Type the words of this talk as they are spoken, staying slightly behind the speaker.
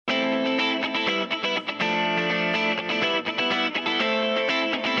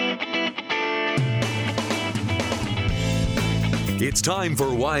It's time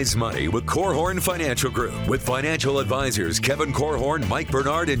for Wise Money with Korhorn Financial Group with financial advisors Kevin Korhorn, Mike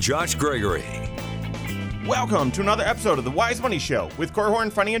Bernard, and Josh Gregory. Welcome to another episode of the Wise Money Show with Korhorn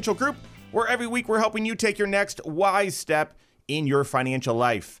Financial Group, where every week we're helping you take your next wise step in your financial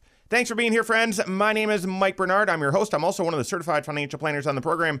life. Thanks for being here, friends. My name is Mike Bernard. I'm your host. I'm also one of the certified financial planners on the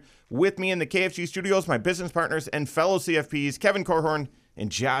program. With me in the KFG studios, my business partners and fellow CFPs, Kevin Korhorn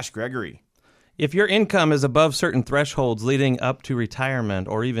and Josh Gregory. If your income is above certain thresholds leading up to retirement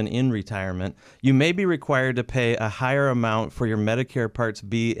or even in retirement, you may be required to pay a higher amount for your Medicare Parts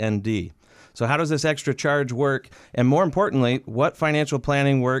B and D. So how does this extra charge work? And more importantly, what financial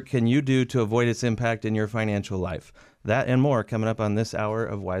planning work can you do to avoid its impact in your financial life? That and more coming up on this hour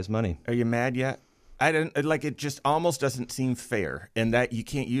of Wise Money. Are you mad yet? It just almost doesn't seem fair, and that you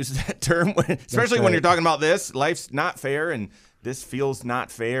can't use that term, especially when you're talking about this. Life's not fair, and this feels not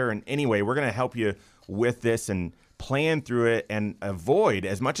fair. And anyway, we're going to help you with this and plan through it and avoid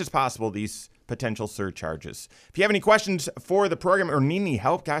as much as possible these potential surcharges. If you have any questions for the program or need any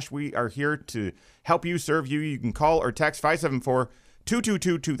help, gosh, we are here to help you, serve you. You can call or text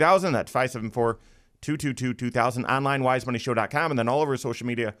 574-222-2000. That's 574-222-2000. Online, wisemoneyshow.com, and then all over social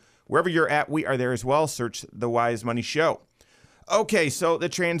media. Wherever you're at, we are there as well. Search The Wise Money Show. Okay, so the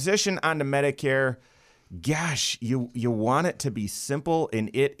transition onto Medicare, gosh, you want it to be simple, and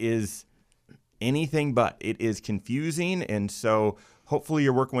it is anything but. It is confusing, and so hopefully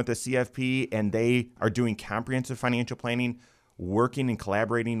you're working with a CFP, and they are doing comprehensive financial planning, working and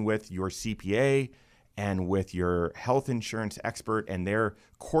collaborating with your CPA and with your health insurance expert, and they're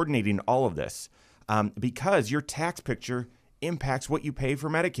coordinating all of this because your tax picture impacts what you pay for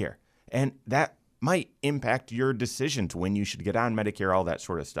Medicare, and that might impact your decisions when you should get on Medicare, all that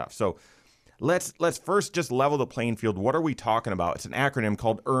sort of stuff. So let's first just level the playing field. What are we talking about? It's an acronym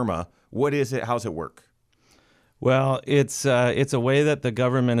called IRMAA. What is it? How's it work? Well, it's a way that the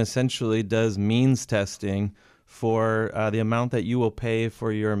government essentially does means testing for the amount that you will pay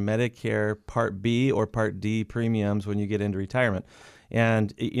for your Medicare Part B or Part D premiums when you get into retirement.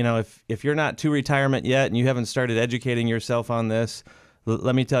 And, you know, if you're not to retirement yet and you haven't started educating yourself on this,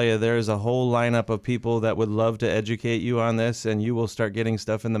 let me tell you, there's a whole lineup of people that would love to educate you on this, and you will start getting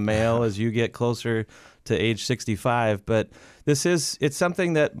stuff in the mail as you get closer to age 65. But it's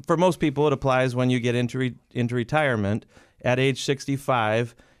something that for most people it applies when you get into retirement. At age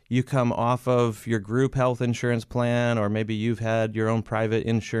 65, you come off of your group health insurance plan, or maybe you've had your own private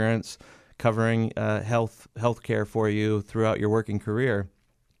insurance covering health care for you throughout your working career.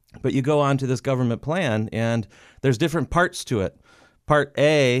 But you go on to this government plan, and there's different parts to it. Part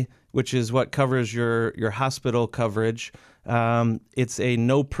A, which is what covers your hospital coverage, it's a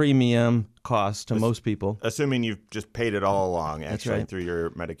no premium cost to most people. Assuming you've just paid it all along, actually, right, through your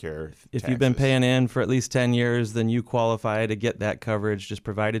Medicare If you've been paying in for at least 10 years, then you qualify to get that coverage just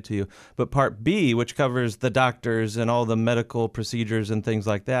provided to you. But Part B, which covers the doctors and all the medical procedures and things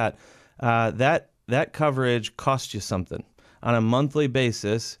like that, that coverage costs you something. On a monthly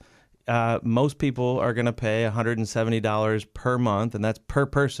basis, most people are going to pay $170 per month, and that's per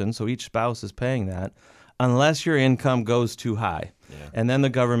person, so each spouse is paying that, unless your income goes too high. Yeah. And then the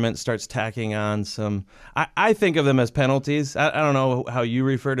government starts tacking on some, I think of them as penalties. I don't know how you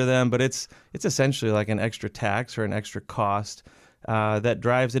refer to them, but it's essentially like an extra tax or an extra cost that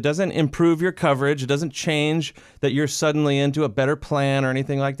drives. It doesn't improve your coverage. It doesn't change that you're suddenly into a better plan or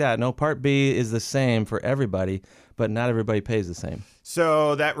anything like that. No, Part B is the same for everybody, but not everybody pays the same.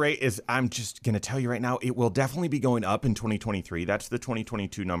 So that rate is, I'm just going to tell you right now, it will definitely be going up in 2023. That's the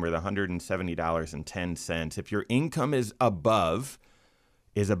 2022 number, the $170.10. If your income is above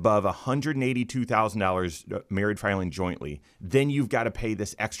 $182,000 married filing jointly, then you've got to pay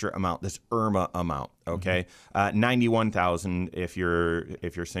this extra amount, this IRMAA amount, okay? $91,000 if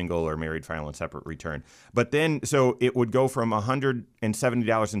you're single or married filing separate return. But then, so it would go from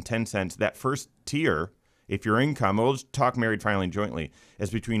 $170.10, that first tier, if your income, we'll just talk married filing jointly, is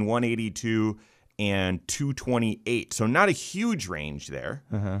between $182 and $228. So not a huge range there.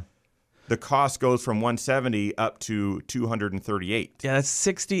 The cost goes from $170 up to $238. Yeah, that's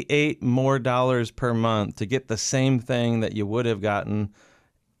 $68 more per month to get the same thing that you would have gotten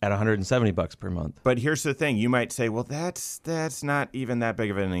at $170 per month. But here's the thing: you might say, "Well, that's not even that big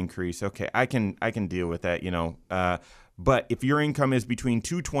of an increase." Okay, I can deal with that, you know. But if your income is between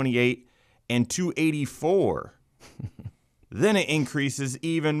 $228 and $284. Then it increases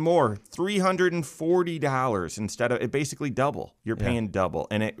even more, $340 instead of, it basically double. You're paying double,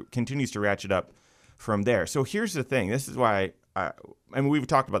 and it continues to ratchet up from there. So here's the thing. This is why, we've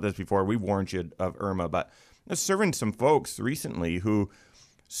talked about this before. We've warned you of IRMAA, but I was serving some folks recently who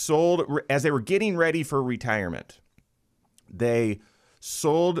sold, as they were getting ready for retirement, They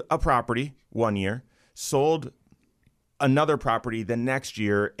sold a property one year, sold another property the next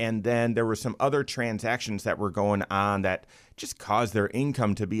year, and then there were some other transactions that were going on that just caused their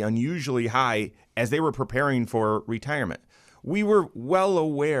income to be unusually high as they were preparing for retirement. We were well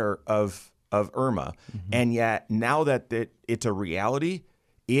aware of IRMAA, and yet now that it's a reality,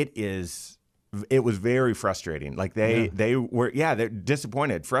 it was very frustrating. Like they're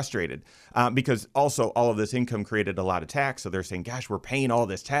disappointed, frustrated, because also all of this income created a lot of tax. So they're saying, gosh, we're paying all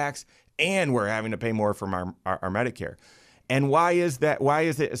this tax and we're having to pay more from our Medicare. And why is that? Why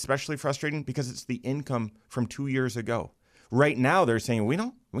is it especially frustrating? Because it's the income from 2 years ago. Right now they're saying we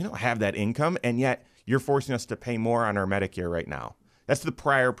don't have that income, and yet you're forcing us to pay more on our Medicare right now. That's the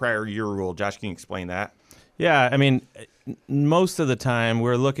prior year rule. Josh, can you explain that? Yeah, I mean, most of the time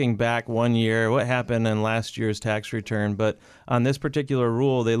we're looking back 1 year, what happened in last year's tax return. But on this particular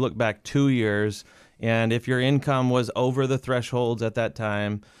rule, they look back 2 years. And if your income was over the thresholds at that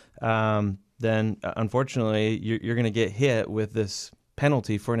time, then unfortunately you're going to get hit with this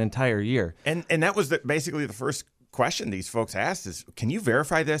penalty for an entire year. And that was basically the first question these folks asked is, can you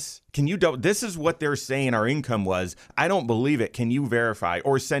verify this? This is what they're saying our income was. I don't believe it. Can you verify?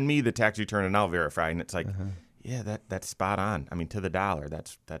 Or send me the tax return and I'll verify. And it's like, yeah, that's spot on. I mean, to the dollar,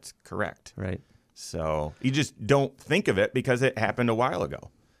 that's correct. Right. So you just don't think of it because it happened a while ago.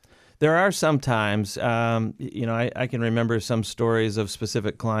 There are some times, I can remember some stories of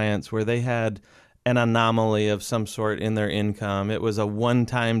specific clients where they had an anomaly of some sort in their income. It was a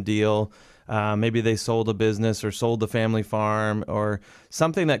one-time deal. Maybe they sold a business or sold the family farm or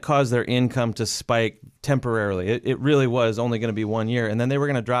something that caused their income to spike temporarily. It really was only going to be 1 year. And then they were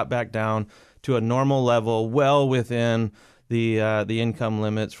going to drop back down to a normal level well within the income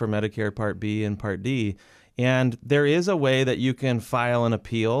limits for Medicare Part B and Part D. And there is a way that you can file an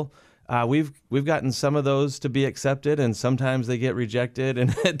appeal. We've gotten some of those to be accepted, and sometimes they get rejected,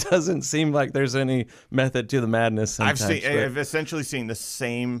 and it doesn't seem like there's any method to the madness sometimes. I've essentially seen the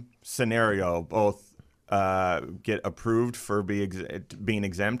same scenario, both get approved for being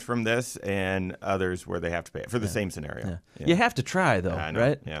exempt from this, and others where they have to pay it for the same scenario. Yeah. Yeah. You have to try, though,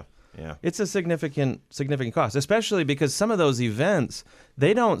 right? Yeah. Yeah. It's a significant cost, especially because some of those events,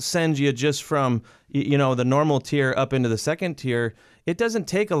 they don't send you just from, the normal tier up into the second tier. It doesn't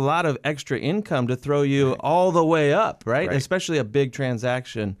take a lot of extra income to throw you all the way up, right? Especially a big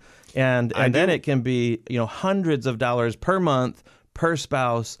transaction. And then it can be, hundreds of dollars per month per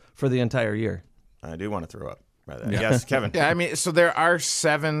spouse for the entire year. I do want to throw up by that. Yes, Kevin. Yeah, I mean, so there are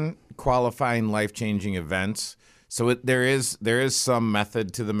 7 qualifying life-changing events. So there is some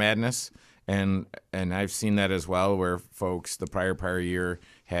method to the madness, and I've seen that as well, where folks the prior year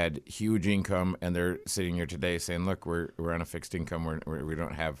had huge income, and they're sitting here today saying, "Look, we're on a fixed income, we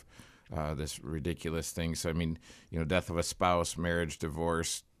don't have this ridiculous thing." So I mean, death of a spouse, marriage,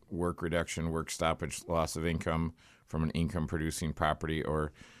 divorce, work reduction, work stoppage, loss of income from an income-producing property,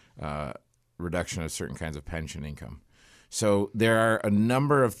 or reduction of certain kinds of pension income. So there are a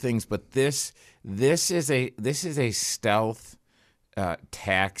number of things, but this is a stealth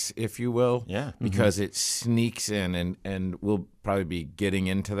tax, if you will, because it sneaks in, and we'll probably be getting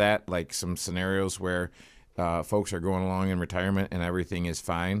into that, like some scenarios where folks are going along in retirement and everything is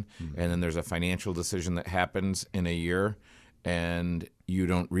fine, and then there's a financial decision that happens in a year, and you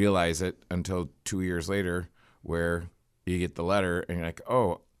don't realize it until 2 years later, where you get the letter and you're like,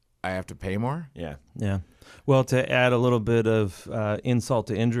 oh, I have to pay more? Yeah. Well, to add a little bit of insult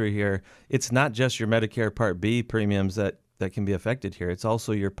to injury here, it's not just your Medicare Part B premiums that can be affected here. It's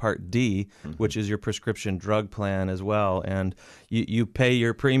also your Part D, which is your prescription drug plan as well. And you pay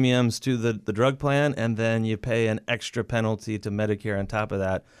your premiums to the drug plan, and then you pay an extra penalty to Medicare on top of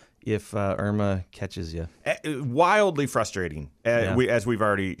that if IRMAA catches you. Wildly frustrating, as we've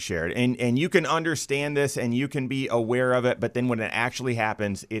already shared. And you can understand this and you can be aware of it, but then when it actually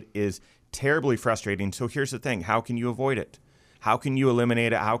happens, it is terribly frustrating. So here's the thing. How can you avoid it? How can you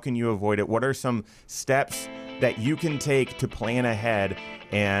eliminate it? How can you avoid it? What are some steps that you can take to plan ahead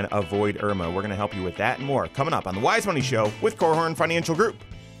and avoid IRMAA? We're going to help you with that and more coming up on The Wise Money Show with Korhorn Financial Group.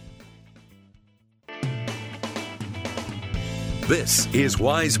 This is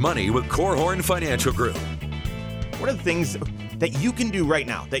Wise Money with Korhorn Financial Group. What are the things that you can do right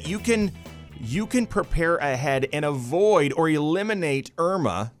now that you can prepare ahead and avoid or eliminate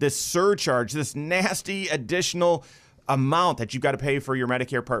IRMAA, this surcharge, this nasty additional amount that you've got to pay for your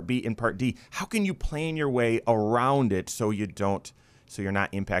Medicare Part B and Part D? How can you plan your way around it so you're not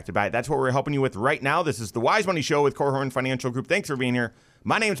impacted by it? That's what we're helping you with right now. This is the Wise Money Show with Korhorn Financial Group. Thanks for being here.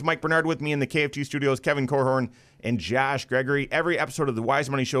 My name's Mike Bernard. With me in the KFG studios, Kevin Korhorn and Josh Gregory. Every episode of the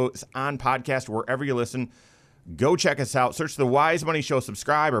Wise Money Show is on podcast wherever you listen. Go check us out. Search The Wise Money Show,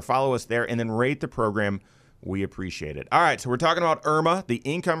 subscribe or follow us there, and then rate the program. We appreciate it. All right, so we're talking about IRMAA, the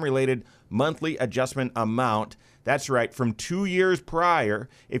income-related monthly adjustment amount. That's right. From 2 years prior,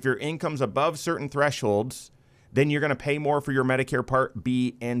 if your income's above certain thresholds, then you're going to pay more for your Medicare Part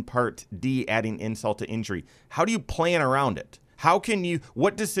B and Part D, adding insult to injury. How do you plan around it?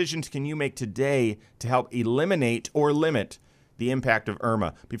 What decisions can you make today to help eliminate or limit the impact of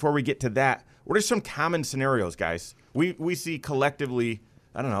IRMAA? Before we get to that, what are some common scenarios, guys? We see collectively,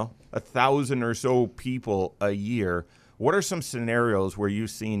 1,000 or so people a year. What are some scenarios where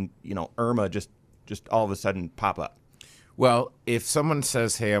you've seen, IRMAA just all of a sudden pop up? Well, if someone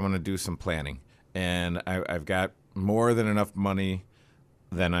says, hey, I'm going to do some planning, and I've got more than enough money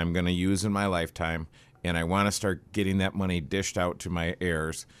than I'm going to use in my lifetime, and I want to start getting that money dished out to my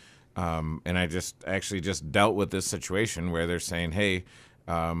heirs, and I just dealt with this situation where they're saying, hey,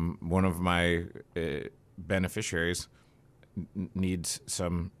 one of my beneficiaries needs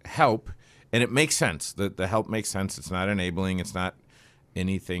some help, and it makes sense. The help makes sense. It's not enabling. It's not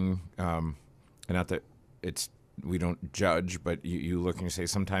anything. Not that we don't judge, but you look and you say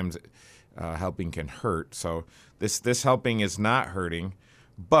sometimes helping can hurt. So this helping is not hurting,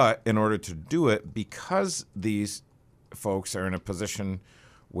 but in order to do it, because these folks are in a position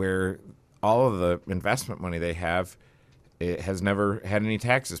where all of the investment money they have, it has never had any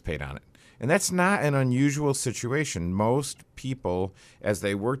taxes paid on it. And that's not an unusual situation. Most people, as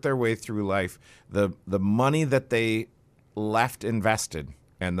they work their way through life, the money that they left invested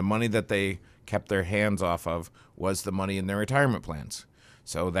and the money that they kept their hands off of was the money in their retirement plans.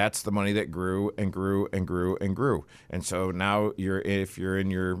 So that's the money that grew and grew and grew and grew. And so now if you're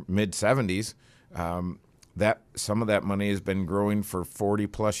in your mid-70s, that some of that money has been growing for 40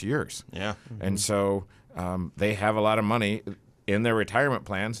 plus years. Yeah. Mm-hmm. And so they have a lot of money in their retirement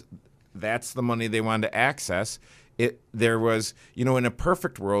plans. That's the money they wanted to access. There was, in a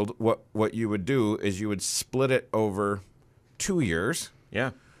perfect world, what you would do is you would split it over 2 years.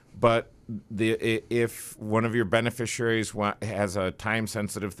 Yeah. But if one of your beneficiaries has a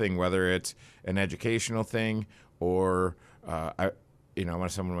time-sensitive thing, whether it's an educational thing or I want to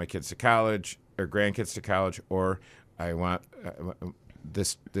send one of my kids to college or grandkids to college, or I want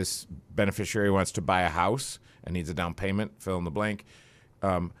this beneficiary wants to buy a house and needs a down payment, fill in the blank.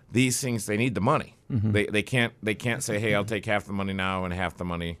 These things, they need the money. Mm-hmm. They can't say, hey, I'll take half the money now and half the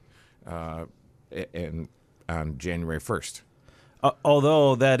money on January 1st.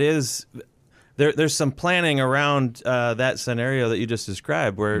 Although that is, there's some planning around that scenario that you just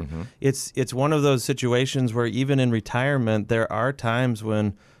described, where mm-hmm. it's one of those situations where even in retirement, there are times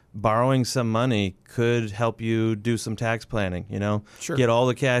when borrowing some money could help you do some tax planning. Sure. Get all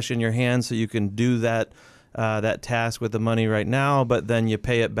the cash in your hand so you can do that task with the money right now, but then you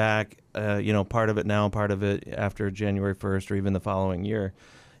pay it back. Part of it now, part of it after January 1st, or even the following year,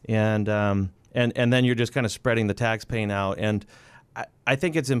 and then you're just kind of spreading the tax paying out. And I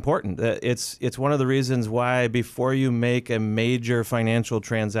think it's important. It's one of the reasons why before you make a major financial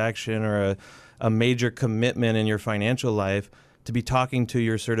transaction or a major commitment in your financial life, to be talking to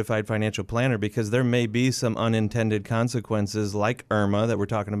your certified financial planner, because there may be some unintended consequences like IRMAA that we're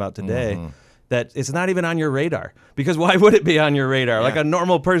talking about today. Mm-hmm. That it's not even on your radar, because why would it be on your radar? Yeah. Like a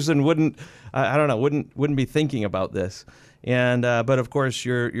normal person wouldn't be thinking about this. And but of course,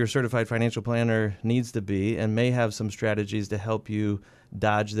 your certified financial planner needs to be and may have some strategies to help you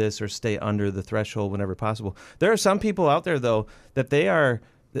dodge this or stay under the threshold whenever possible. There are some people out there, though, that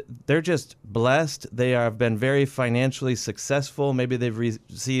they're just blessed. They have been very financially successful. Maybe they've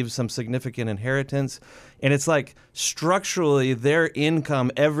received some significant inheritance. And it's like structurally their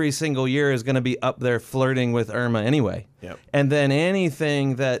income every single year is going to be up there flirting with IRMAA anyway. Yep. And then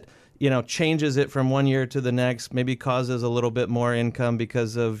anything that changes it from one year to the next, maybe causes a little bit more income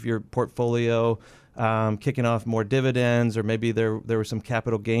because of your portfolio kicking off more dividends, or maybe there were some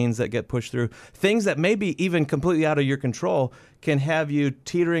capital gains that get pushed through. Things that may be even completely out of your control can have you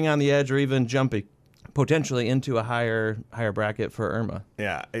teetering on the edge or even jumping potentially into a higher bracket for IRMAA.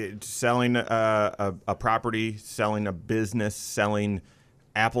 Yeah, selling a property, selling a business, selling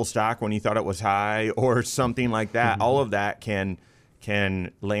Apple stock when you thought it was high or something like that. Mm-hmm. All of that can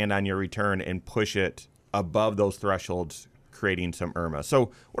land on your return and push it above those thresholds, creating some IRMAA.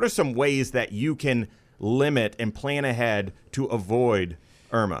 So what are some ways that you can limit and plan ahead to avoid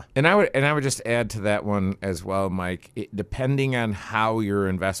IRMAA? And I would just add to that one as well, Mike. Depending on how your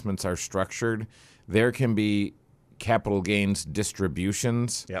investments are structured, there can be capital gains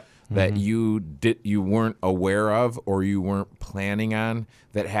distributions that mm-hmm. you weren't aware of or you weren't planning on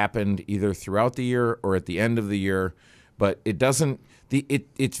that happened either throughout the year or at the end of the year. but it doesn't.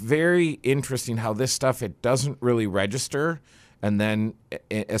 It's very interesting how this stuff, it doesn't really register. And then,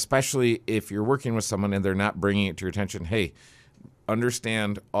 especially if you're working with someone and they're not bringing it to your attention, hey,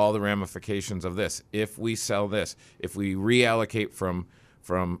 understand all the ramifications of this. If we sell this, if we reallocate from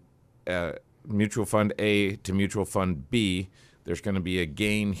mutual fund A to mutual fund B, there's going to be a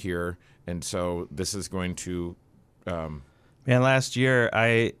gain here. And so this is going to... Man, last year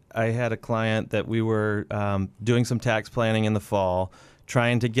I had a client that we were doing some tax planning in the fall,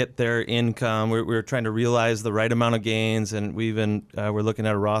 trying to get their income. We were trying to realize the right amount of gains, and we even were looking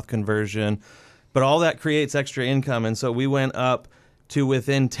at a Roth conversion. But all that creates extra income, and so we went up to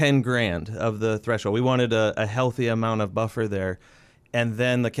within 10 grand of the threshold. We wanted a healthy amount of buffer there. And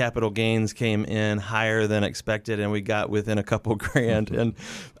then the capital gains came in higher than expected, and we got within a couple grand. And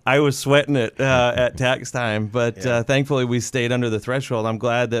I was sweating it at tax time, but thankfully we stayed under the threshold. I'm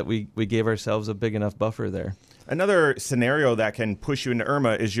glad that we gave ourselves a big enough buffer there. Another scenario that can push you into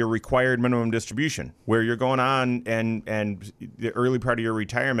IRMAA is your required minimum distribution, where you're going on and the early part of your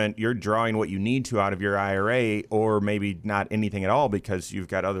retirement, you're drawing what you need to out of your IRA, or maybe not anything at all because you've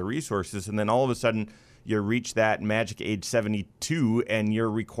got other resources. And then all of a sudden, you reach that magic age 72 and you're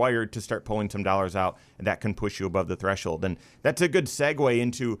required to start pulling some dollars out, and that can push you above the threshold. And that's a good segue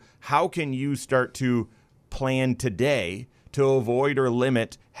into how can you start to plan today to avoid or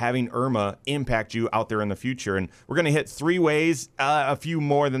limit having IRMAA impact you out there in the future. And we're going to hit 3 ways, a few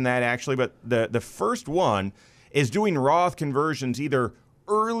more than that actually, but the first one is doing Roth conversions either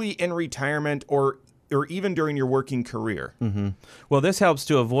early in retirement or even during your working career. Mm-hmm. Well, this helps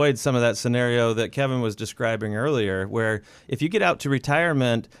to avoid some of that scenario that Kevin was describing earlier, where if you get out to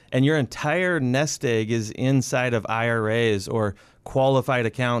retirement and your entire nest egg is inside of IRAs or qualified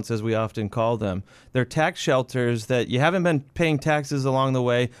accounts, as we often call them, they're tax shelters that you haven't been paying taxes along the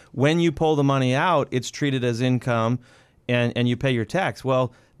way. When you pull the money out, it's treated as income and you pay your tax.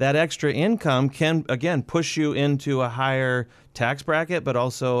 Well, that extra income can, again, push you into a higher tax bracket, but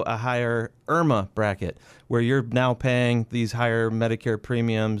also a higher IRMAA bracket, where you're now paying these higher Medicare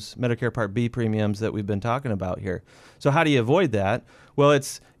premiums, Medicare Part B premiums that we've been talking about here. So how do you avoid that? Well,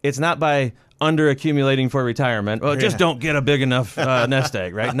 it's not by under-accumulating for retirement. Well, just don't get a big enough nest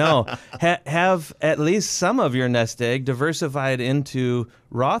egg, right? No. Have at least some of your nest egg diversified into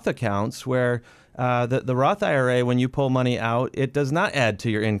Roth accounts where the Roth IRA, when you pull money out, it does not add to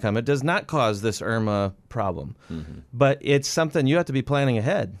your income. It does not cause this IRMAA problem. Mm-hmm. But it's something you have to be planning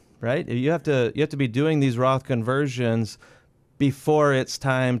ahead, right? You have to be doing these Roth conversions before it's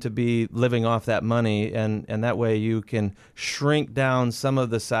time to be living off that money, and that way you can shrink down some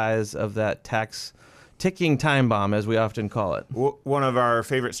of the size of that tax ticking time bomb, as we often call it. One of our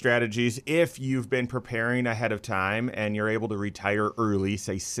favorite strategies, if you've been preparing ahead of time and you're able to retire early,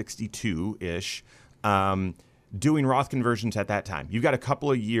 say 62-ish, doing Roth conversions at that time. You've got a couple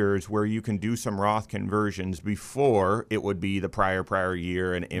of years where you can do some Roth conversions before it would be the prior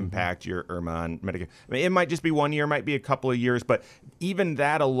year and impact your IRMAA and Medicare. I mean, it might just be 1 year, might be a couple of years, but even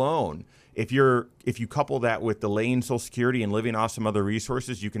that alone, if you couple that with delaying Social Security and living off some other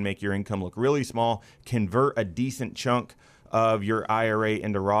resources, you can make your income look really small, convert a decent chunk of your IRA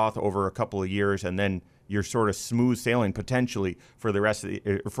into Roth over a couple of years, and then you're sort of smooth sailing potentially for the rest of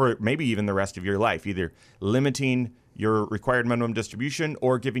for maybe even the rest of your life, either limiting your required minimum distribution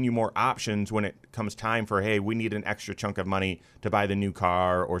or giving you more options when it comes time for, hey, we need an extra chunk of money to buy the new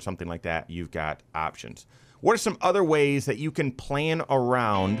car or something like that. You've got options. What are some other ways that you can plan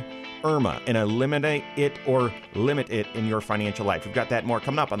around IRMAA and eliminate it or limit it in your financial life? We've got that and more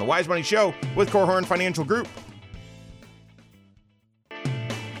coming up on the Wise Money Show with Korhorn Financial Group.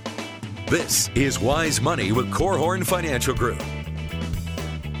 This is Wise Money with Korhorn Financial Group.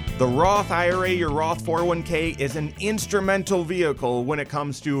 The Roth IRA, your Roth 401k, is an instrumental vehicle when it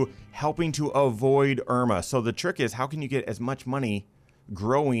comes to helping to avoid IRMAA. So the trick is, how can you get as much money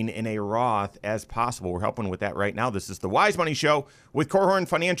growing in a Roth as possible? We're helping with that right now. This is the Wise Money Show with Korhorn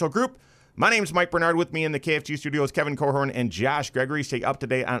Financial Group. My name is Mike Bernard. With me in the KFG studios, Kevin Korhorn and Josh Gregory. Stay up to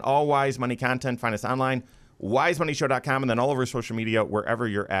date on all Wise Money content. Find us online, wisemoneyshow.com, and then all over social media, wherever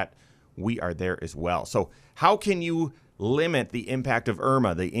you're at. We are there as well. So how can you limit the impact of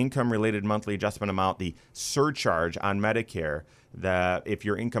IRMAA, the income-related monthly adjustment amount, the surcharge on Medicare, if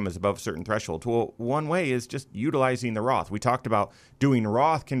your income is above a certain threshold? Well, one way is just utilizing the Roth. We talked about doing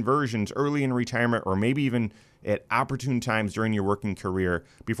Roth conversions early in retirement or maybe even at opportune times during your working career.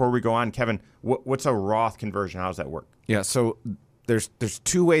 Before we go on, Kevin, what's a Roth conversion? How does that work? Yeah, so there's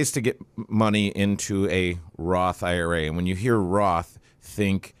 2 ways to get money into a Roth IRA. And when you hear Roth,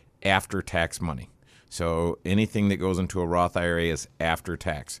 think after-tax money. So anything that goes into a Roth IRA is after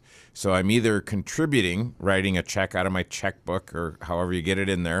tax. So I'm either contributing, writing a check out of my checkbook or however you get it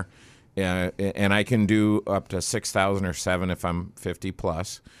in there, and I can do up to $6,000 or $7,000 if I'm 50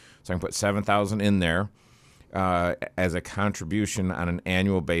 plus. So I can put $7,000 in there as a contribution on an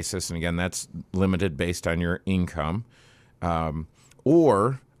annual basis, and again, that's limited based on your income.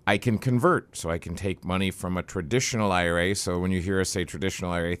 Or I can convert, so I can take money from a traditional IRA. So when you hear us say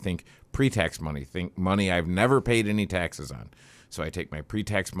traditional IRA, think pre-tax money. Think money I've never paid any taxes on. So I take my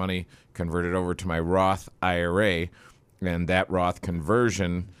pre-tax money, convert it over to my Roth IRA, and that Roth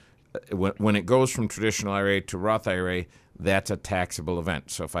conversion, when it goes from traditional IRA to Roth IRA, that's a taxable event.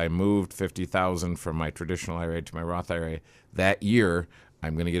 So if I moved $50,000 from my traditional IRA to my Roth IRA that year,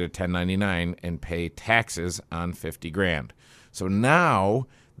 I'm going to get a 1099 and pay taxes on $50,000. So now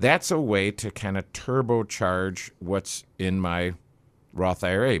that's a way to kind of turbocharge what's in my Roth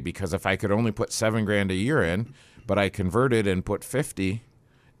IRA, because if I could only put $7,000 a year in, but I converted and put 50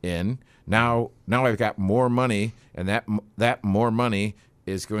 in, now I've got more money, and that more money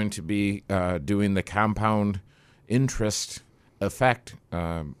is going to be doing the compound interest effect,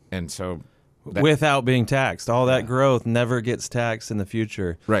 and so without being taxed. All that growth never gets taxed in the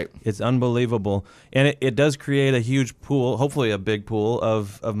future. Right. It's unbelievable. And it does create a huge pool, hopefully a big pool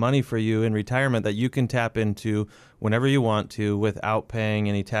of money for you in retirement that you can tap into whenever you want to without paying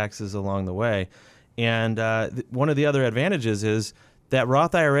any taxes along the way. And one of the other advantages is that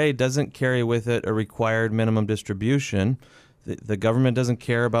Roth IRA doesn't carry with it a required minimum distribution. The government doesn't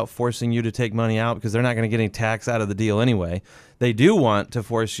care about forcing you to take money out because they're not going to get any tax out of the deal anyway. They do want to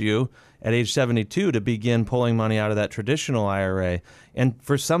force you at age 72 to begin pulling money out of that traditional IRA. And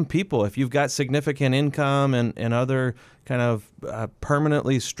for some people, if you've got significant income and other kind of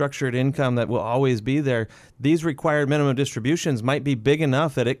permanently structured income that will always be there, these required minimum distributions might be big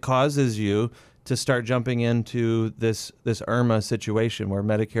enough that it causes you to start jumping into this IRMAA situation where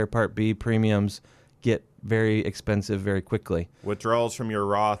Medicare Part B premiums get very expensive very quickly. Withdrawals from your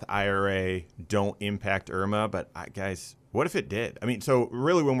Roth IRA don't impact IRMAA, but guys, what if it did? I mean, so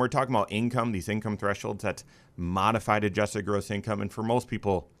really when we're talking about income, these income thresholds, that's modified adjusted gross income. And for most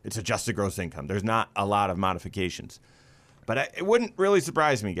people, it's adjusted gross income. There's not a lot of modifications. But it wouldn't really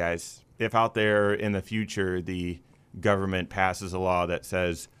surprise me, guys, if out there in the future the government passes a law that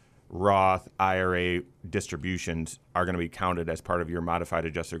says Roth IRA distributions are going to be counted as part of your modified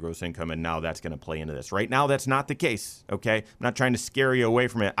adjusted gross income, and now that's going to play into this. Right now, that's not the case, okay? I'm not trying to scare you away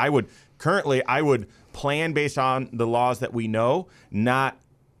from it. I would plan based on the laws that we know, not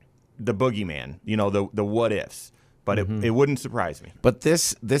the boogeyman, the what ifs. But it wouldn't surprise me. But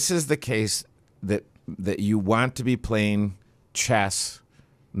this is the case that you want to be playing chess,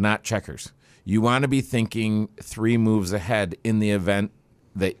 not checkers. You want to be thinking 3 moves ahead in the event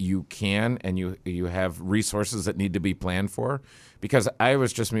that you can, and you have resources that need to be planned for. Because I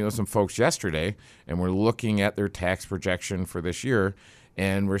was just meeting with some folks yesterday, and we're looking at their tax projection for this year,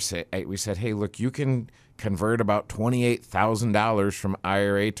 and we said, hey, look, you can convert about $28,000 from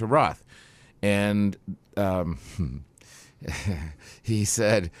IRA to Roth. And he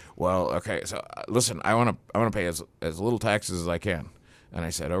said, well, okay, so listen, I want to pay as little taxes as I can. And I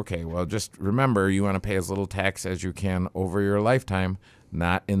said, okay, well, just remember, you want to pay as little tax as you can over your lifetime,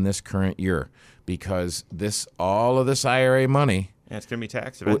 not in this current year, because all of this IRA money, it's going to be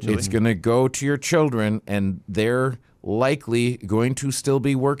taxed eventually. It's going to go to your children, and they're likely going to still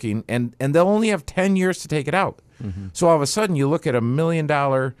be working, and they'll only have 10 years to take it out. Mm-hmm. So all of a sudden, you look at $1 million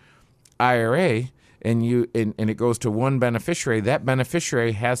IRA, and it goes to one beneficiary. That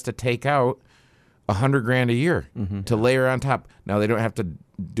beneficiary has to take out $100,000 a year to layer on top. Now, they don't have to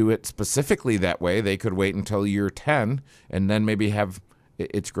do it specifically that way. They could wait until year 10 and then maybe have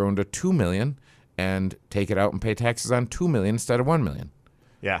it's grown to $2 million and take it out and pay taxes on $2 million instead of $1 million.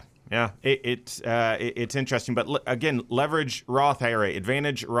 Yeah. It's interesting. But again, leverage Roth IRA,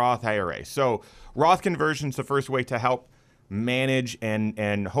 advantage Roth IRA. So Roth conversion is the first way to help manage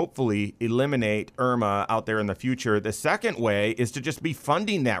and hopefully eliminate IRMAA out there in the future. The second way is to just be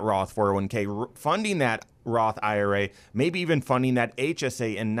funding that Roth 401k, funding that Roth IRA, maybe even funding that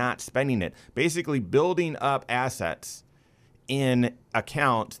HSA and not spending it. Basically building up assets in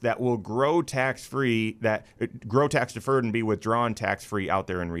accounts that will grow tax-free, that grow tax-deferred and be withdrawn tax-free out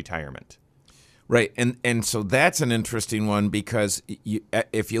there in retirement. Right, and so that's an interesting one because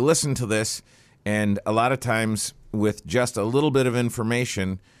if you listen to this, and a lot of times with just a little bit of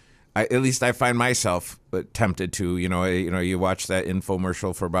information, at least I find myself tempted to. You watch that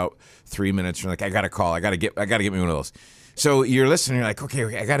infomercial for about 3 minutes. You're like, I got to call. I got to get me one of those. So you're listening. You're like,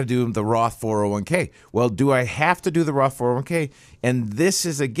 okay, I got to do the Roth 401k. Well, do I have to do the Roth 401k? And this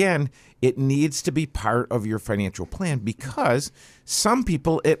is, again, it needs to be part of your financial plan, because some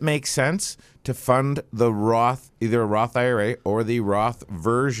people, it makes sense to fund the Roth, either a Roth IRA or the Roth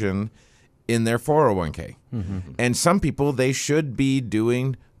version in their 401k. Mm-hmm. And some people, they should be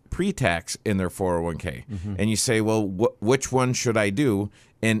doing pre-tax in their 401k. Mm-hmm. And you say, well, which one should I do?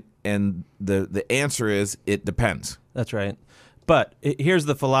 And the answer is, it depends. That's right. But here's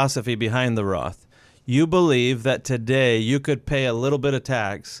the philosophy behind the Roth. You believe that today you could pay a little bit of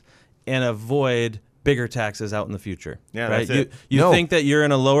tax and avoid bigger taxes out in the future. Yeah, right? that's it. You think that you're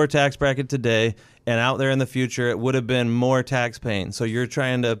in a lower tax bracket today, and out there in the future it would have been more tax paying. So you're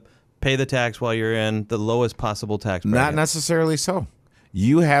trying to pay the tax while you're in the lowest possible tax bracket. Not necessarily so.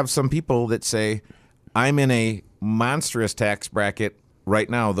 You have some people that say, I'm in a monstrous tax bracket right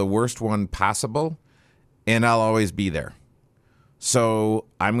now, the worst one possible, and I'll always be there. So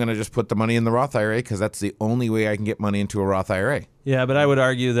I'm going to just put the money in the Roth IRA because that's the only way I can get money into a Roth IRA. Yeah, but I would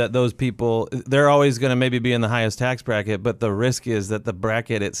argue that those people, they're always going to maybe be in the highest tax bracket, but the risk is that the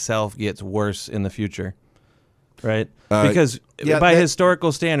bracket itself gets worse in the future, right? Because by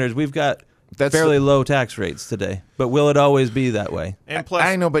historical standards, we've got fairly low tax rates today, but will it always be that way? And plus,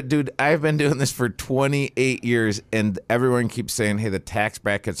 I know, but dude, I've been doing this for 28 years, and everyone keeps saying, hey, the tax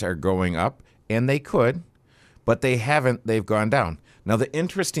brackets are going up, and they could, but they haven't. They've gone down. Now, the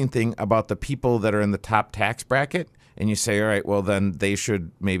interesting thing about the people that are in the top tax bracket, and you say, all right, well, then they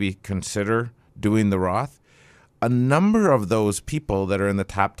should maybe consider doing the Roth. A number of those people that are in the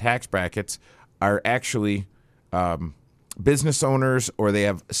top tax brackets are actually business owners, or they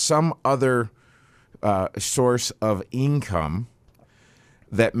have some other source of income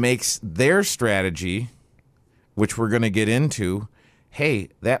that makes their strategy, which we're going to get into, hey,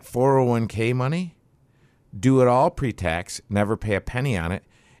 that 401k money, do it all pre-tax, never pay a penny on it,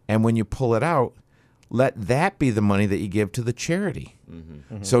 and when you pull it out, let that be the money that you give to the charity. Mm-hmm.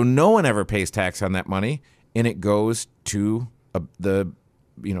 Mm-hmm. So no one ever pays tax on that money, and it goes to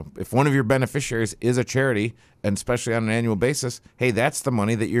if one of your beneficiaries is a charity, and especially on an annual basis, hey, that's the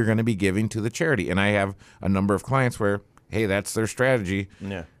money that you're going to be giving to the charity. And I have a number of clients where, hey, that's their strategy.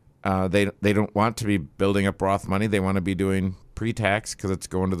 Yeah. They don't want to be building up Roth money. They want to be doing pre-tax because it's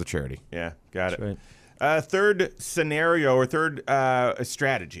going to the charity. Yeah, got it. Right. Third scenario or third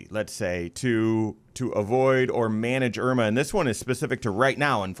strategy, let's say, to avoid or manage IRMAA, and this one is specific to right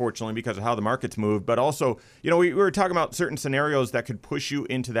now, unfortunately, because of how the market's moved, but also, we were talking about certain scenarios that could push you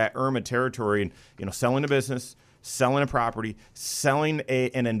into that IRMAA territory, and, selling a business, selling a property, selling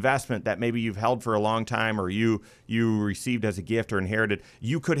an investment that maybe you've held for a long time or you received as a gift or inherited.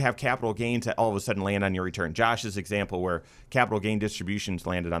 You could have capital gains that all of a sudden land on your return. Josh's example where capital gain distributions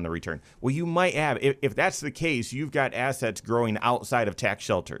landed on the return. Well, you might have, if that's the case, you've got assets growing outside of tax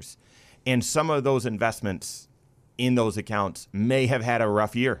shelters. And some of those investments in those accounts may have had a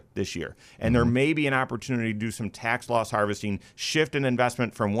rough year this year. And there may be an opportunity to do some tax loss harvesting, shift an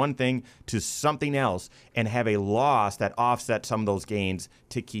investment from one thing to something else, and have a loss that offsets some of those gains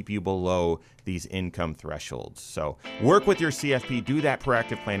to keep you below these income thresholds. So work with your CFP, do that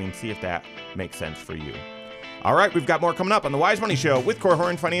proactive planning, see if that makes sense for you. All right, we've got more coming up on the Wise Money Show with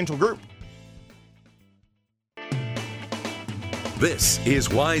Korhorn Financial Group. This is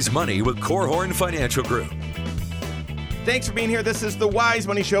Wise Money with Korhorn Financial Group. Thanks for being here. This is the Wise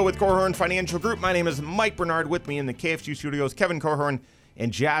Money Show with Korhorn Financial Group. My name is Mike Bernard. With me in the KFG studios, Kevin Korhorn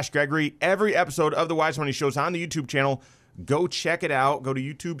and Josh Gregory. Every episode of the Wise Money Show is on the YouTube channel. Go check it out. Go to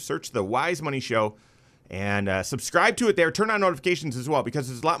YouTube, search the Wise Money Show, and subscribe to it there. Turn on notifications as well, because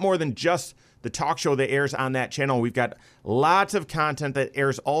there's a lot more than just the talk show that airs on that channel. We've got lots of content that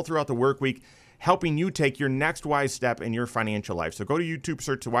airs all throughout the work week, helping you take your next wise step in your financial life. So go to YouTube,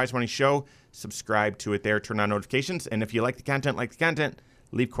 search the Wise Money Show, subscribe to it there, turn on notifications, and if you like the content,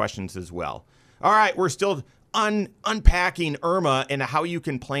 leave questions as well. All right, we're still unpacking IRMAA and how you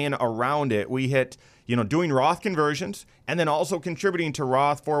can plan around it. We hit, doing Roth conversions and then also contributing to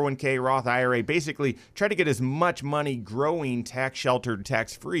Roth 401k, Roth IRA. Basically, try to get as much money growing tax-sheltered,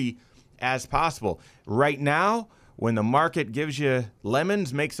 tax-free as possible. Right now, when the market gives you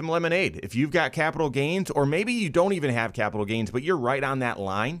lemons, make some lemonade. If you've got capital gains, or maybe you don't even have capital gains, but you're right on that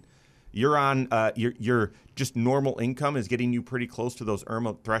line, you're on your just normal income is getting you pretty close to those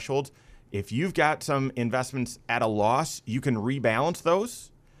IRMAA thresholds. If you've got some investments at a loss, you can rebalance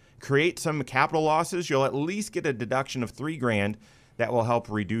those, create some capital losses. You'll at least get a deduction of $3,000 that will help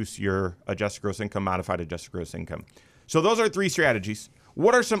reduce your adjusted gross income, modified adjusted gross income. So those are three strategies.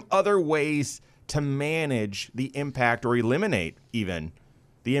 What are some other ways to manage the impact or eliminate even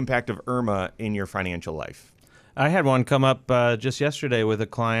the impact of IRMAA in your financial life? I had one come up just yesterday with a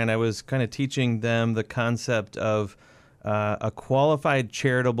client. I was kind of teaching them the concept of a qualified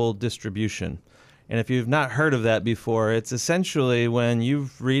charitable distribution. And if you've not heard of that before, it's essentially when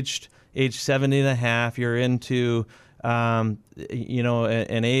you've reached age 70 and a half, you're into an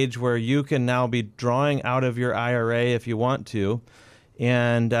age where you can now be drawing out of your IRA if you want to,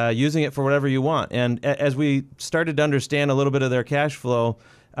 and using it for whatever you want. And as we started to understand a little bit of their cash flow,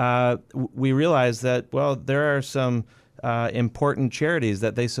 we realized that, well, there are some important charities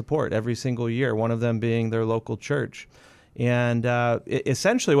that they support every single year, one of them being their local church. And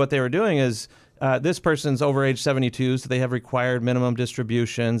essentially what they were doing is this person's over age 72, so they have required minimum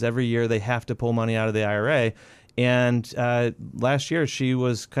distributions. Every year they have to pull money out of the IRA. And last year she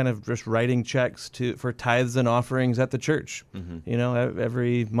was kind of just writing checks for tithes and offerings at the church.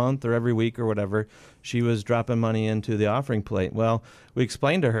 Every month or every week or whatever, she was dropping money into the offering plate. Well, we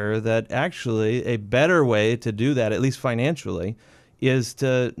explained to her that actually a better way to do that, at least financially, is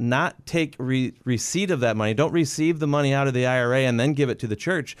to not take receipt of that money. Don't receive the money out of the IRA and then give it to the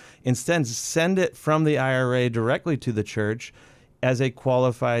church. Instead, send it from the IRA directly to the church as a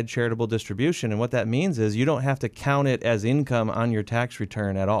qualified charitable distribution. And what that means is you don't have to count it as income on your tax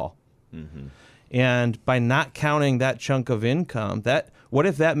return at all. Mm-hmm. And by not counting that chunk of income, what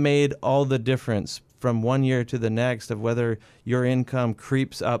if that made all the difference from one year to the next of whether your income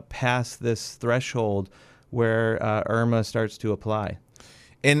creeps up past this threshold where IRMAA starts to apply?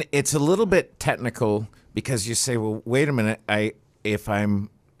 And it's a little bit technical because you say, well, wait a minute, if I'm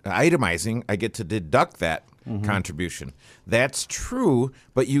itemizing, I get to deduct that contribution. That's true,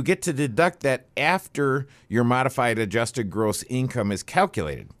 but you get to deduct that after your modified adjusted gross income is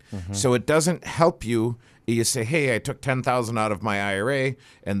calculated. So it doesn't help you. You say, hey, I took $10,000 out of my IRA,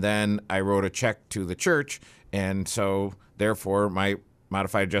 and then I wrote a check to the church, and so therefore my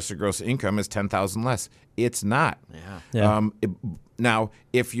modified adjusted gross income is $10,000 less. It's not. Yeah. Now,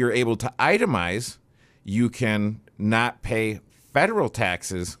 if you're able to itemize, you can not pay federal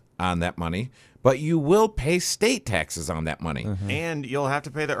taxes on that money, but you will pay state taxes on that money. And you'll have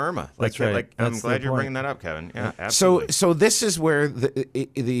to pay the IRMAA. That's right. I'm That's glad the you're point. bringing that up, Kevin. Yeah, absolutely. So this is where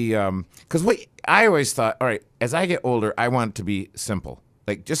because I always thought, all right, as I get older, I want it to be simple.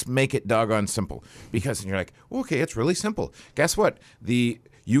 Like, just make it doggone simple. Because you're like, okay, it's really simple. Guess what?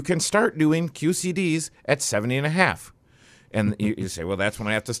 You can start doing QCDs at 70 and a half. And you say, well, that's when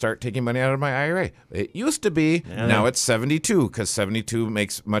I have to start taking money out of my IRA. It used to be, now it's 72, because 72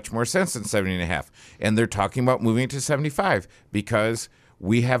 makes much more sense than 70 and a half. And they're talking about moving it to 75 because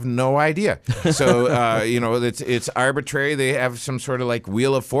we have no idea. So, it's arbitrary. They have some sort of like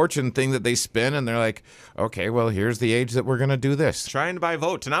Wheel of Fortune thing that they spin, and they're like, okay, well, here's the age that we're going to do this. Trying to buy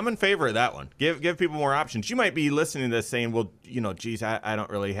votes, and I'm in favor of that one. Give people more options. You might be listening to this saying, well, geez, I don't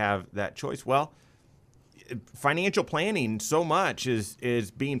really have that choice. Well, financial planning so much is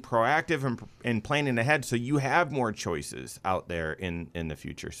being proactive and planning ahead so you have more choices out there in the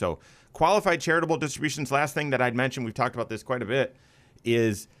future. So qualified charitable distributions, last thing that I'd mention, we've talked about this quite a bit,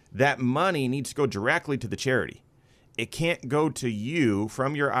 is that money needs to go directly to the charity. It can't go to you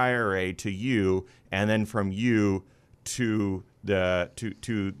from your IRA to you and then from you to the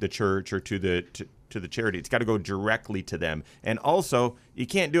church or to the charity. It's got to go directly to them. And also, you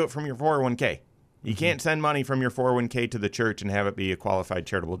can't do it from your 401k. You can't send money from your 401k to the church and have it be a qualified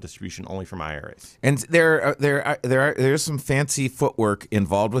charitable distribution only from IRAs. And there's some fancy footwork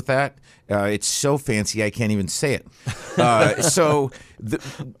involved with that. It's so fancy I can't even say it.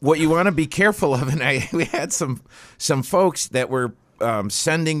 What you want to be careful of, and we had some folks that were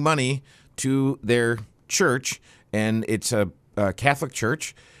sending money to their church, and it's a Catholic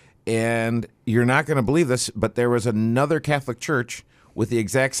church, and you're not going to believe this, but there was another Catholic church with the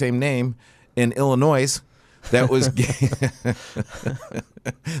exact same name in Illinois that was getting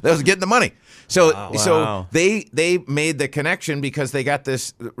the money. So they made the connection because they got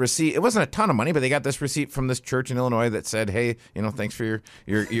this receipt. It wasn't a ton of money, but they got this receipt from this church in Illinois that said, "Hey, thanks for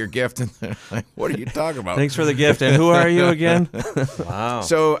your gift." And they're like, "What are you talking about?" Thanks for the gift. And who are you again? Wow.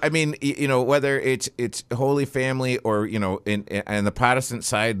 So I mean, whether it's Holy Family or and the Protestant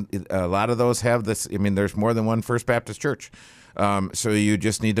side, a lot of those have this. I mean, there's more than one First Baptist Church. So you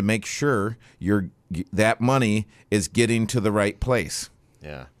just need to make sure that money is getting to the right place.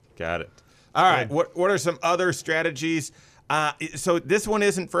 Yeah, got it. All right, what are some other strategies? So this one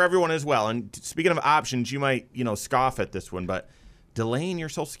isn't for everyone as well. And speaking of options, you might scoff at this one, but delaying your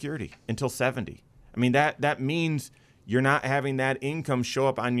Social Security until 70. I mean that means you're not having that income show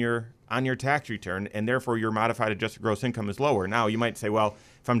up on your tax return, and therefore your modified adjusted gross income is lower. Now, you might say, well,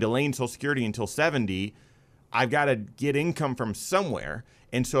 if I'm delaying Social Security until 70, I've got to get income from somewhere.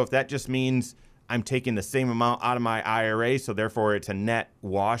 And so if that just means I'm taking the same amount out of my IRA, so therefore it's a net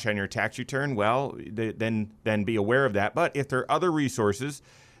wash on your tax return, well, then be aware of that. But if there are other resources,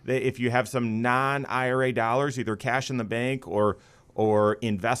 if you have some non-IRA dollars, either cash in the bank or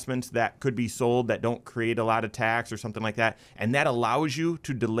investments that could be sold that don't create a lot of tax or something like that, and that allows you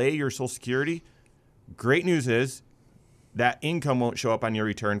to delay your Social Security, great news is that income won't show up on your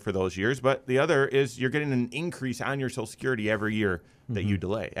return for those years. But the other is you're getting an increase on your Social Security every year that you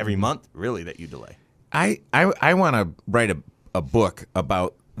delay, every month, really, that you delay. I want to write a book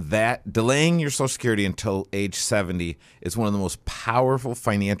about that. Delaying your Social Security until age 70 is one of the most powerful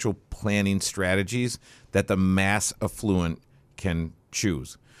financial planning strategies that the mass affluent can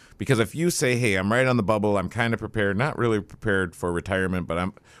choose. Because if you say, hey, I'm right on the bubble, I'm kind of prepared, not really prepared for retirement,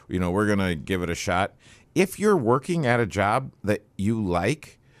 but we're going to give it a shot. If you're working at a job that you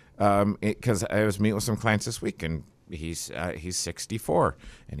like, because I was meeting with some clients this week, and he's 64,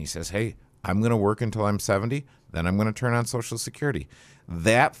 and he says, hey, I'm going to work until I'm 70, then I'm going to turn on Social Security.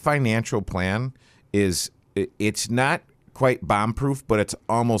 That financial plan it's not quite bomb-proof, but it's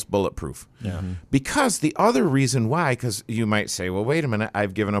almost bulletproof. Yeah. Because the other reason why, because you might say, well, wait a minute,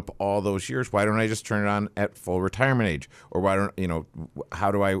 I've given up all those years. Why don't I just turn it on at full retirement age? Or why don't, how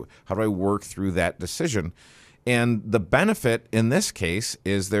do I work through that decision? And the benefit in this case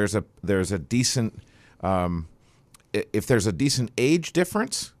is there's a decent, if there's a decent age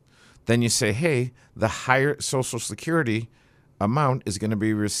difference, then you say, hey, the higher Social Security amount is going to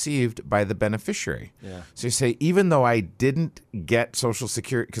be received by the beneficiary. Yeah. So you say, even though I didn't get Social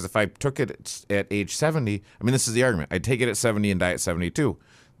Security, because if I took it at age 70, this is the argument, I'd take it at 70 and die at 72.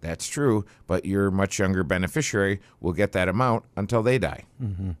 That's true, but your much younger beneficiary will get that amount until they die.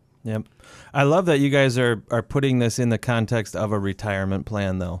 Mm-hmm. Yep. I love that you guys are putting this in the context of a retirement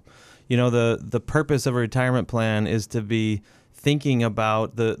plan, though. The purpose of a retirement plan is to be thinking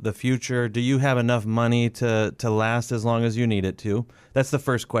about the future. Do you have enough money to last as long as you need it to? That's the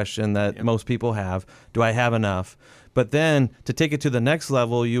first question that most people have. Do I have enough? But then to take it to the next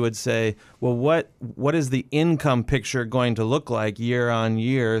level, you would say, well, what is the income picture going to look like year on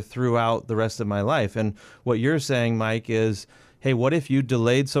year throughout the rest of my life? And what you're saying, Mike, is, hey, what if you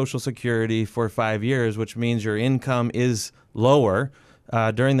delayed Social Security for 5 years, which means your income is lower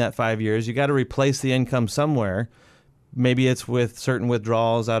during that 5 years? You got to replace the income somewhere. Maybe it's with certain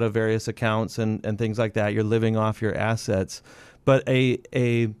withdrawals out of various accounts and things like that. You're living off your assets. But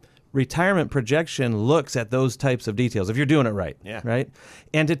a retirement projection looks at those types of details, if you're doing it right. Yeah. Right?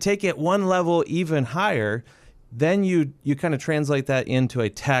 And to take it one level even higher, then you kind of translate that into a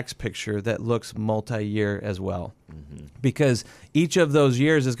tax picture that looks multi-year as well. Mm-hmm. Because each of those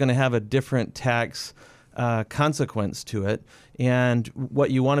years is going to have a different tax consequence to it. And what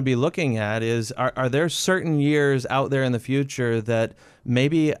you want to be looking at is, are there certain years out there in the future that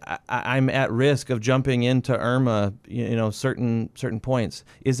maybe I'm at risk of jumping into IRMAA, certain points?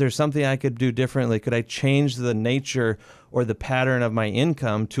 Is there something I could do differently? Could I change the nature or the pattern of my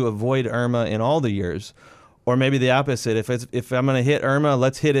income to avoid IRMAA in all the years? Or maybe the opposite. If I'm going to hit IRMAA,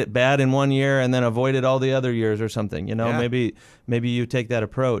 let's hit it bad in one year and then avoid it all the other years or something. Maybe you take that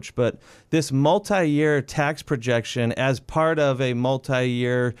approach. But this multi-year tax projection as part of a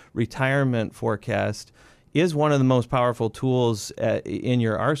multi-year retirement forecast is one of the most powerful tools in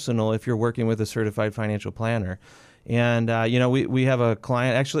your arsenal if you're working with a certified financial planner. And we have a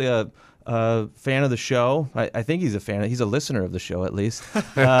client, actually a fan of the show. I think he's a fan. He's a listener of the show, at least.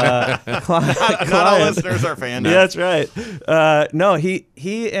 Not all listeners are fans. Yeah, that's right. No,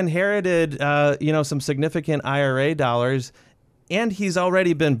 he inherited some significant IRA dollars, and he's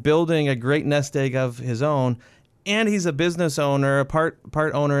already been building a great nest egg of his own. And he's a business owner, a part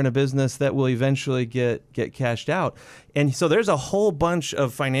owner in a business that will eventually get cashed out. And so there's a whole bunch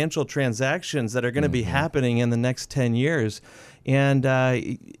of financial transactions that are going to be happening in the next 10 years. And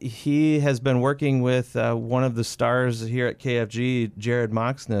he has been working with one of the stars here at KFG, Jared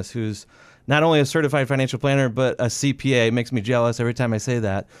Moxness, who's not only a certified financial planner, but a CPA. It makes me jealous every time I say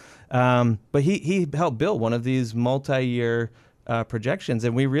that. But he helped build one of these multi-year projections.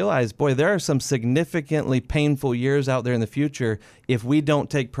 And we realized, boy, there are some significantly painful years out there in the future if we don't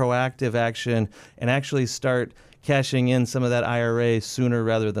take proactive action and actually start cashing in some of that IRA sooner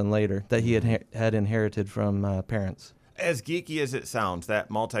rather than later that he had inherited from parents. As geeky as it sounds,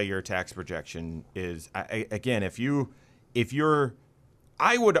 that multi-year tax projection is, again,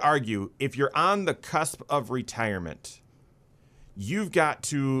 I would argue, if you're on the cusp of retirement, you've got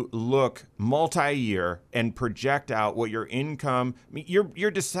to look multi-year and project out what your income. I mean,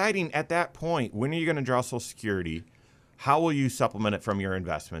 you're deciding at that point, when are you going to draw Social Security? How will you supplement it from your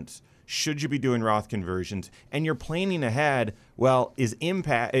investments? Should you be doing Roth conversions? And you're planning ahead. Well, is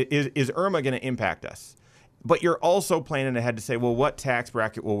IRMAA going to impact us? But you're also planning ahead to say, well, what tax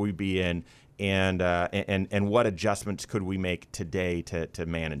bracket will we be in, and what adjustments could we make today to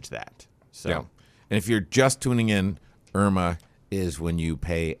manage that? So, yeah. And if you're just tuning in, IRMAA is when you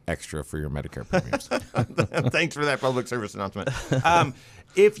pay extra for your Medicare premiums. Thanks for that public service announcement.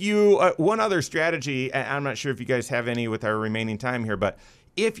 If you one other strategy, I'm not sure if you guys have any with our remaining time here, but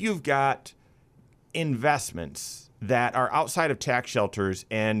if you've got investments that are outside of tax shelters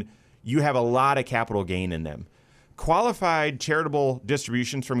and you have a lot of capital gain in them, qualified charitable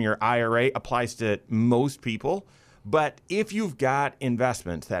distributions from your IRA applies to most people. But if you've got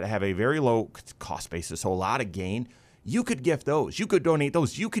investments that have a very low cost basis, so a lot of gain, you could gift those. You could donate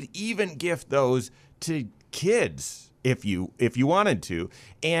those. You could even gift those to kids if you wanted to.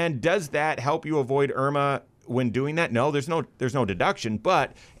 And does that help you avoid IRMAA when doing that? No, there's no deduction.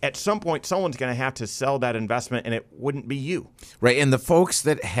 But at some point, someone's going to have to sell that investment, and it wouldn't be you. Right. And the folks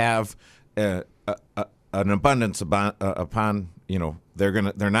that have an abundance upon, they're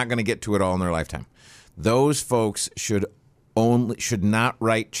not going to get to it all in their lifetime. Those folks should not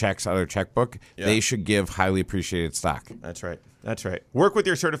write checks out of their checkbook. Yeah. They should give highly appreciated stock. That's right. Work with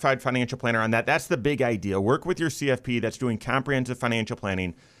your certified financial planner on that. That's the big idea. Work with your CFP that's doing comprehensive financial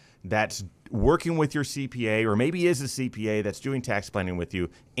planning, that's working with your CPA, or maybe is a CPA that's doing tax planning with you,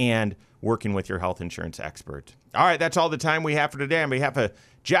 and working with your health insurance expert. All right, that's all the time we have for today. On behalf of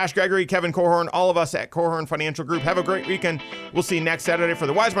Josh Gregory, Kevin Korhorn, all of us at Korhorn Financial Group, have a great weekend. We'll see you next Saturday for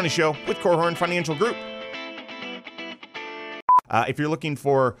the Wise Money Show with Korhorn Financial Group. If you're looking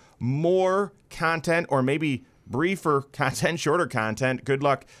for more content, or maybe briefer content, shorter content, good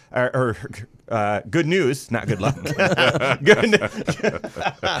luck, or good news, not good luck. Good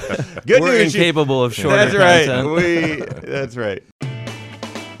We're news. Incapable of shorter content. That's right.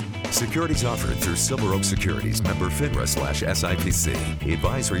 Securities offered through Silver Oak Securities, member FINRA/SIPC.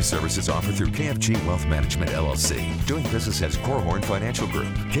 Advisory services offered through KFG Wealth Management, LLC. Doing business as Korhorn Financial Group.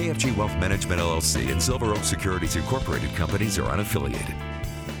 KFG Wealth Management, LLC and Silver Oak Securities Incorporated companies are unaffiliated.